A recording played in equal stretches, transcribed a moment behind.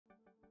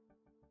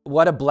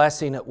What a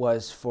blessing it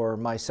was for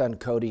my son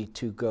Cody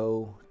to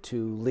go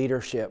to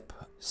leadership.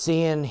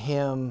 Seeing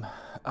him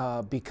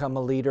become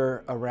a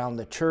leader around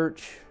the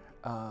church,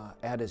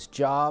 at his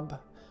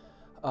job.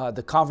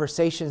 The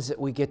conversations that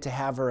we get to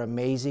have are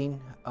amazing.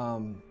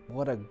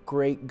 What a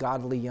great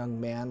godly young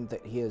man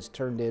that he has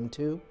turned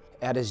into.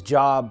 At his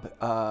job,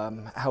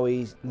 how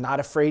he's not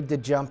afraid to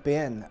jump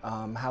in,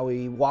 how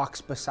he walks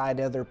beside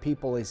other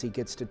people as he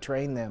gets to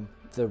train them.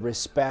 The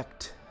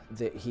respect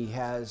that he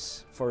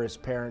has for his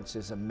parents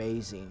is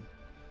amazing.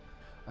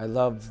 I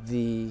love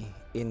the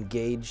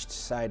engaged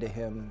side of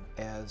him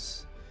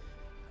as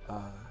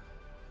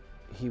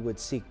he would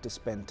seek to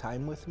spend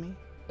time with me.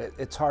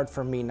 It's hard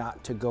for me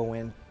not to go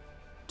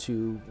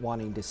into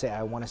wanting to say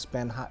I want to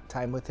spend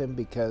time with him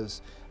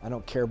because I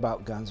don't care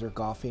about guns or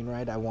golfing,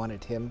 right? I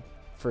wanted him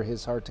for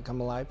his heart to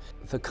come alive.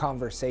 The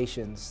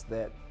conversations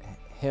that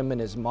him and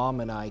his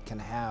mom and I can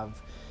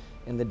have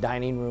in the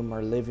dining room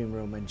or living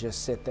room and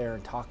just sit there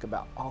and talk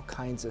about all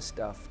kinds of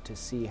stuff to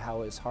see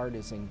how his heart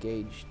is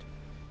engaged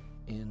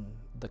in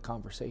the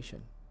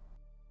conversation.